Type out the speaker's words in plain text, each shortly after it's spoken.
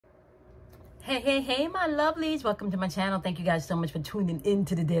Hey, my lovelies. Welcome to my channel. Thank you guys so much for tuning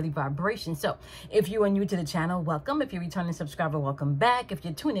into the Daily Vibration. So if you are new to the channel, welcome. If you're a returning subscriber, welcome back. If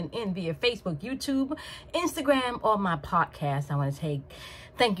you're tuning in via Facebook, YouTube, Instagram, or my podcast, I want to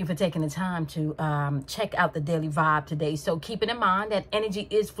thank you for taking the time to check out the Daily Vibe today. So keeping in mind that energy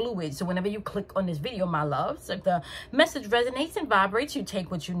is fluid. So whenever you click on this video, my loves, if the message resonates and vibrates, you take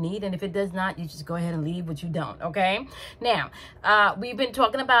what you need. And if it does not, you just go ahead and leave what you don't, okay? Now, we've been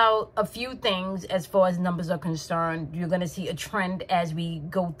talking about a few things as far as numbers are concerned. You're going to see a trend as we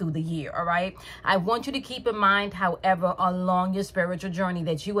go through the year, all right? I want you to keep in mind, however, along your spiritual journey,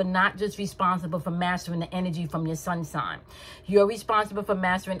 that you are not just responsible for mastering the energy from your sun sign. You're responsible for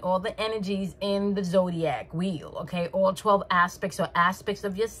mastering all the energies in the zodiac wheel, okay? All 12 aspects or aspects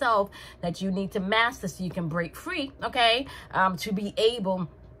of yourself that you need to master so you can break free, okay? To be able,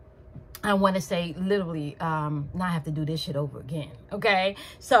 I want to say literally, not have to do this shit over again, okay?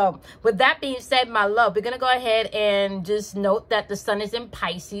 So with that being said, my love, we're going to go ahead and just note that the sun is in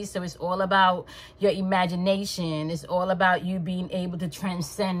Pisces. So it's all about your imagination. It's all about you being able to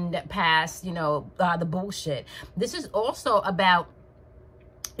transcend past, you know, the bullshit. This is also about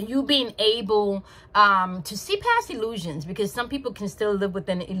you being able to see past illusions, because some people can still live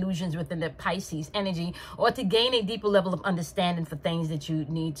within the illusions within the Pisces energy, or to gain a deeper level of understanding for things that you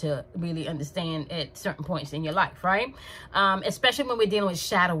need to really understand at certain points in your life, right? Especially when we're dealing with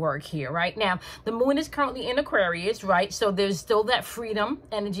shadow work here, right? Now, the moon is currently in Aquarius, right? So there's still that freedom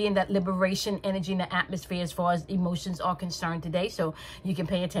energy and that liberation energy in the atmosphere as far as emotions are concerned today. So you can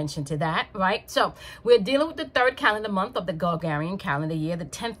pay attention to that, right? So we're dealing with the third calendar month of the Gregorian calendar year, the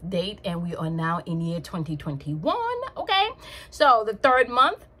 10th date, and we are now in year 2021, okay? So the third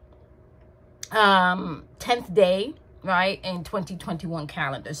month, 10th day, right, in 2021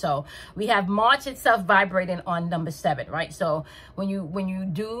 calendar. So we have March itself vibrating on number 7, right? So when you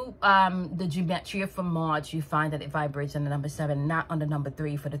do the gematria for March, you find that it vibrates on the number 7, not on the number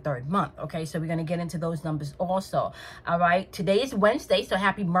 3 for the third month, okay? So we're going to get into those numbers also, all right? Today is Wednesday, so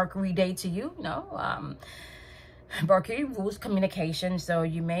happy Mercury Day to you, Mercury rules communication, so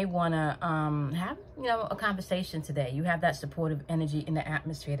you may want to have, a conversation today. You have that supportive energy in the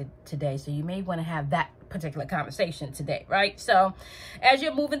atmosphere today, so you may want to have that particular conversation today, right? So as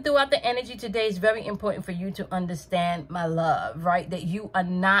you're moving throughout the energy today, it's very important for you to understand, my love, right, that you are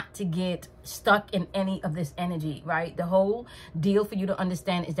not to get stuck in any of this energy, right? The whole deal for you to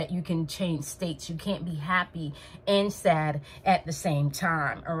understand is that you can change states. You can't be happy and sad at the same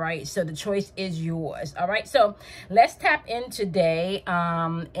time, all right? So the choice is yours, all right? So let's tap in today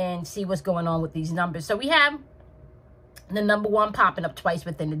and see what's going on with these numbers. So we have the number 1 popping up twice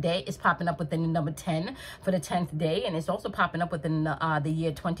within the day. It's popping up within the number 10 for the 10th day, and it's also popping up within the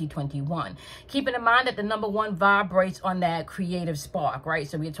year 2021. Keeping in mind that the number 1 vibrates on that creative spark, right?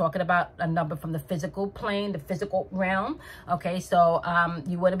 So we're talking about a number from the physical plane, the physical realm, okay? So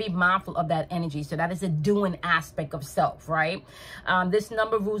you want to be mindful of that energy. So that is a doing aspect of self, right? This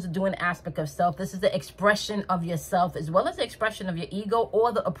number rules the doing aspect of self. This is the expression of yourself as well as the expression of your ego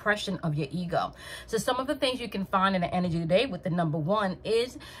or the oppression of your ego. So some of the things you can find in the energy today with the number 1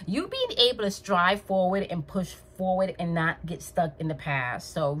 is you being able to strive forward and push forward and not get stuck in the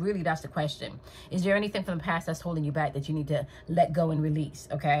past. So really, that's the question. Is there anything from the past that's holding you back that you need to let go and release,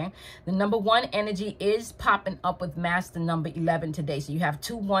 okay? The number 1 energy is popping up with master number 11 today. So you have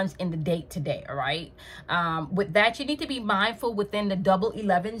 2 1s in the date today, all right? With that, you need to be mindful within the double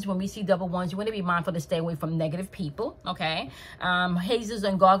 11s. When we see double 1s, you want to be mindful to stay away from negative people, okay? Hazes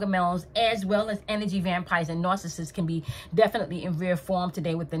and gargamels, as well as energy vampires and narcissists, can be definitely in rare form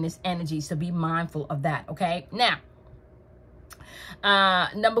today within this energy. So be mindful of that, okay? Now,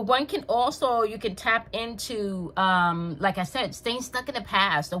 number 1 can also, you can tap into, like I said, staying stuck in the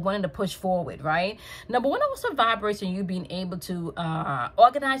past or wanting to push forward, right? Number 1 also vibrates on you being able to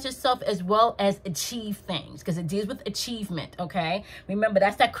organize yourself as well as achieve things, because it deals with achievement, okay? Remember,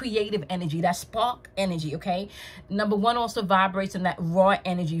 that's that creative energy, that spark energy, okay? Number 1 also vibrates on that raw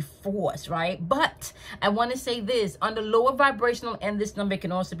energy force, right? But I want to say this, on the lower vibrational end, this number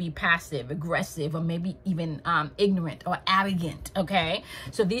can also be passive, aggressive, or maybe even ignorant or arrogant, okay?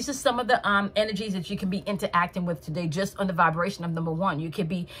 So these are some of the energies that you can be interacting with today just on the vibration of number 1. You could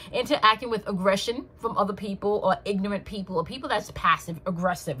be interacting with aggression from other people or ignorant people or people that's passive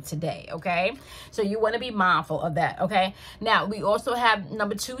aggressive today, okay? So you want to be mindful of that, okay? Now, we also have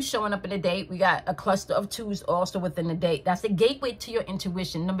number 2 showing up in the date. We got a cluster of 2s also within the date. That's the gateway to your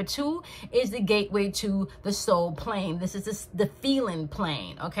intuition. Number 2 is the gateway to the soul plane. This is the feeling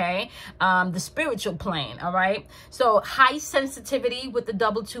plane, okay? The spiritual plane, all right? So high sensitivity sensitivity with the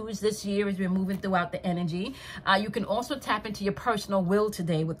double twos this year as we're moving throughout the energy. You can also tap into your personal will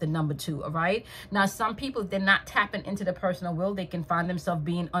today with the number 2, all right? Now, some people, if they're not tapping into the personal will, they can find themselves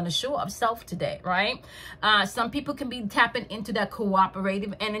being unsure of self today, right? Some people can be tapping into that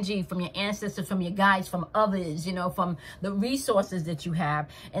cooperative energy from your ancestors, from your guides, from others, you know, from the resources that you have.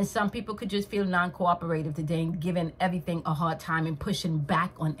 And some people could just feel non-cooperative today, giving everything a hard time and pushing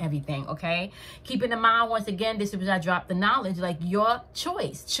back on everything, okay? Keeping in mind, once again, this is where I drop the knowledge, like your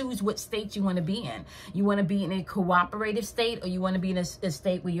choice. Choose what state you want to be in. You want to be in a cooperative state, or you want to be in a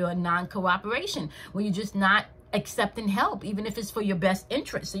state where you're non-cooperation, where you're just not accepting help, even if it's for your best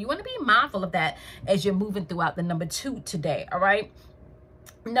interest. So you want to be mindful of that as you're moving throughout the number 2 today, all right?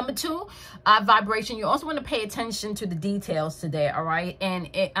 Number 2, vibration. You also want to pay attention to the details today, all right? And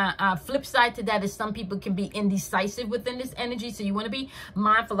flip side to that is some people can be indecisive within this energy. So you want to be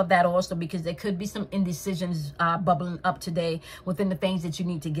mindful of that also, because there could be some indecisions bubbling up today within the things that you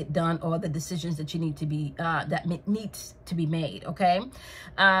need to get done, or the decisions that you need to be, that needs to be made, okay?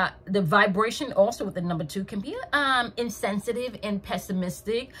 The vibration also with the number 2 can be insensitive and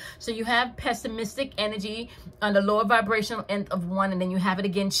pessimistic. So you have pessimistic energy on the lower vibrational end of 1, and then you have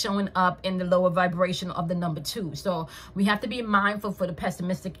it again showing up in the lower vibration of the number 2. So we have to be mindful for the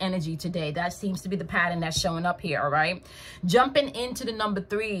pessimistic energy today. That seems to be the pattern that's showing up here, all right? Jumping into the number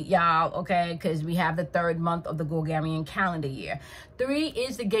 3, y'all, okay, because we have the 3rd month of the Gregorian calendar year. 3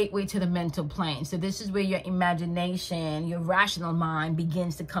 is the gateway to the mental plane. So this is where your imagination, your rational mind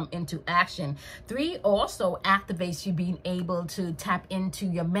begins to come into action. 3 also activates you being able to tap into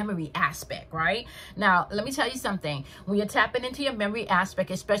your memory aspect, right? Now, let me tell you something. When you're tapping into your memory aspect,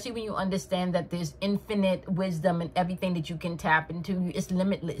 especially when you understand that there's infinite wisdom and everything that you can tap into, it's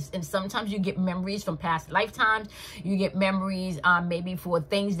limitless. And sometimes you get memories from past lifetimes. You get memories maybe for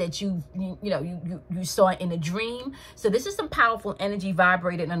things that you saw in a dream. So this is some powerful energy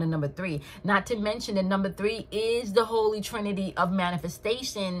vibrated on the number 3. Not to mention that number 3 is the holy trinity of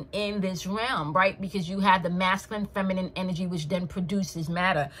manifestation in this realm, right? Because you have the masculine, feminine energy, which then produces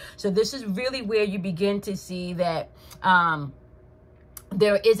matter. So this is really where you begin to see that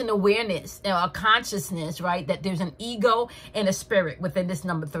there is an awareness, a consciousness, right? That there's an ego and a spirit within this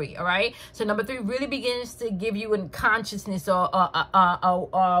number 3, all right? So number 3 really begins to give you a consciousness or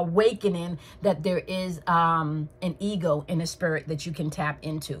awakening that there is an ego and a spirit that you can tap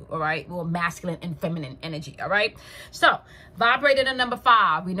into, all right? Well, masculine and feminine energy, all right? So vibrating on number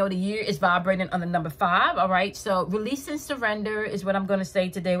 5. We know the year is vibrating on the number 5, all right? So release and surrender is what I'm going to say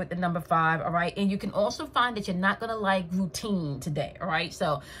today with the number 5, all right? And you can also find that you're not going to like routine today, all right?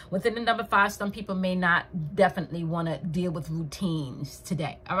 So within the number 5, some people may not definitely want to deal with routines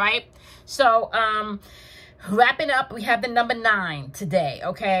today, all right? So wrapping up, we have the number 9 today,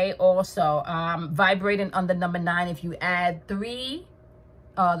 okay? Also vibrating on the number 9, if you add 3,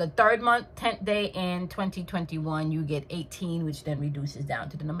 the 3rd month, 10th day in 2021, you get 18, which then reduces down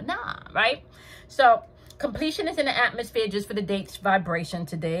to the number 9, right? So completion is in the atmosphere just for the date's vibration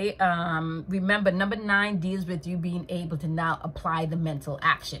today. Remember, number 9 deals with you being able to now apply the mental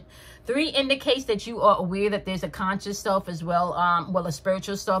action. 3 indicates that you are aware that there's a conscious self as well, a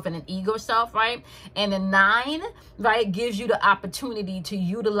spiritual self and an ego self, right? And the 9, right, gives you the opportunity to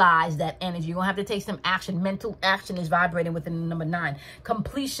utilize that energy. You're going to have to take some action. Mental action is vibrating within the number 9.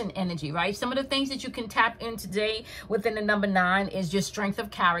 Completion energy, right? Some of the things that you can tap in today within the number 9 is your strength of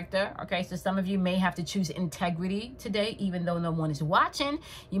character, okay? So some of you may have to choose integrity today, even though no one is watching.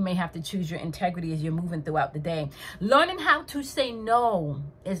 You may have to choose your integrity as you're moving throughout the day. Learning how to say no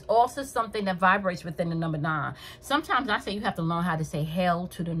is also something that vibrates within the number 9. Sometimes I say you have to learn how to say hell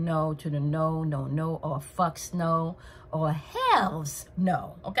to the no, no, or fucks no, or hell's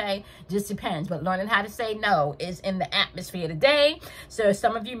no, okay? Just depends. But learning how to say no is in the atmosphere today. So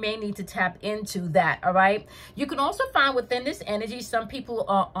some of you may need to tap into that, all right? You can also find within this energy, some people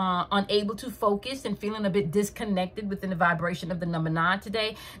are unable to focus and feeling a bit disconnected within the vibration of the number 9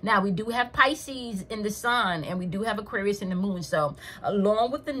 today. Now, we do have Pisces in the sun, and we do have Aquarius in the moon. So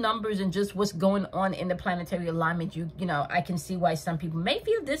along with the numbers and just what's going on in the planetary alignment, you know, I can see why some people may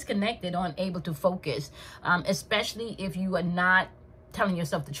feel disconnected or unable to focus, especially if you are not telling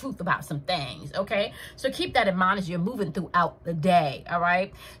yourself the truth about some things, okay? So keep that in mind as you're moving throughout the day, all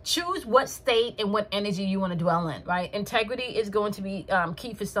right? Choose what state and what energy you want to dwell in, right? Integrity is going to be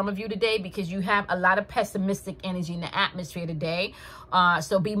key for some of you today because you have a lot of pessimistic energy in the atmosphere today.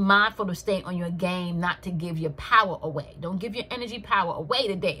 So be mindful to stay on your game, not to give your power away. Don't give your energy power away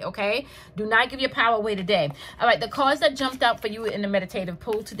today, okay? Do not give your power away today. All right, the cards that jumped out for you in the meditative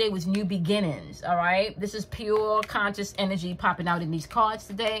pool today was new beginnings, all right? This is pure conscious energy popping out in these cards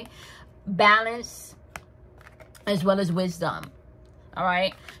today. Balance, as well as wisdom. All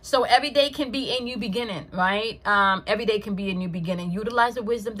right. So every day can be a new beginning, right? Every day can be a new beginning. Utilize the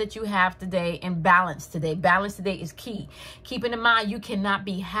wisdom that you have today and balance today. Balance today is key. Keeping in mind, you cannot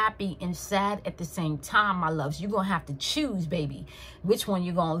be happy and sad at the same time, my loves. You're going to have to choose, baby, which one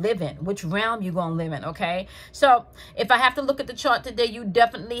you're going to live in, which realm you're going to live in. Okay. So if I have to look at the chart today, you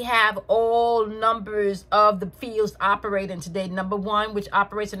definitely have all numbers of the fields operating today. Number 1, which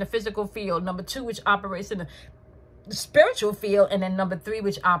operates in the physical field. Number 2, which operates in the spiritual field, and then number 3,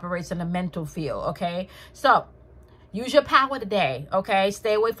 which operates in the mental field. Okay, so use your power today. Okay,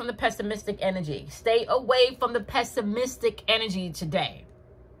 stay away from the pessimistic energy. Stay away from the pessimistic energy today.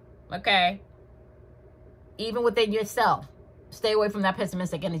 Okay, even within yourself, stay away from that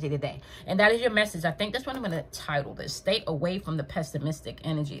pessimistic energy today. And that is your message. I think that's what I'm going to title this: stay away from the pessimistic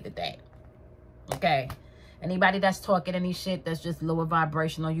energy today. Okay, anybody that's talking any shit that's just lower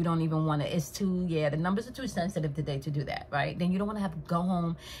vibrational, you don't even want to, it's too, yeah, the numbers are too sensitive today to do that, right? Then you don't want to have to go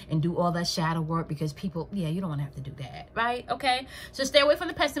home and do all that shadow work because people, yeah, you don't want to have to do that, right? Okay, so stay away from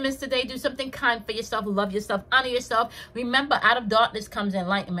the pessimists today. Do something kind for yourself, love yourself, honor yourself. Remember, out of darkness comes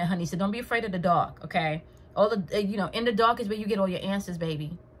enlightenment, honey, so don't be afraid of the dark. Okay, all the, you know, in the dark is where you get all your answers,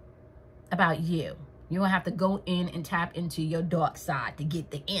 baby, about you. You don't have to go in and tap into your dark side to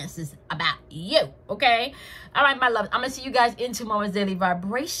get the answers about you, okay? All right, my love. I'm going to see you guys in tomorrow's daily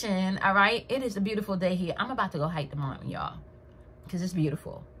vibration, all right? It is a beautiful day here. I'm about to go hike tomorrow, y'all, because it's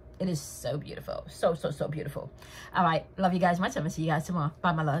beautiful. It is so beautiful. So, so, so beautiful. All right. Love you guys much. I'm going to see you guys tomorrow.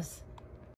 Bye, my loves.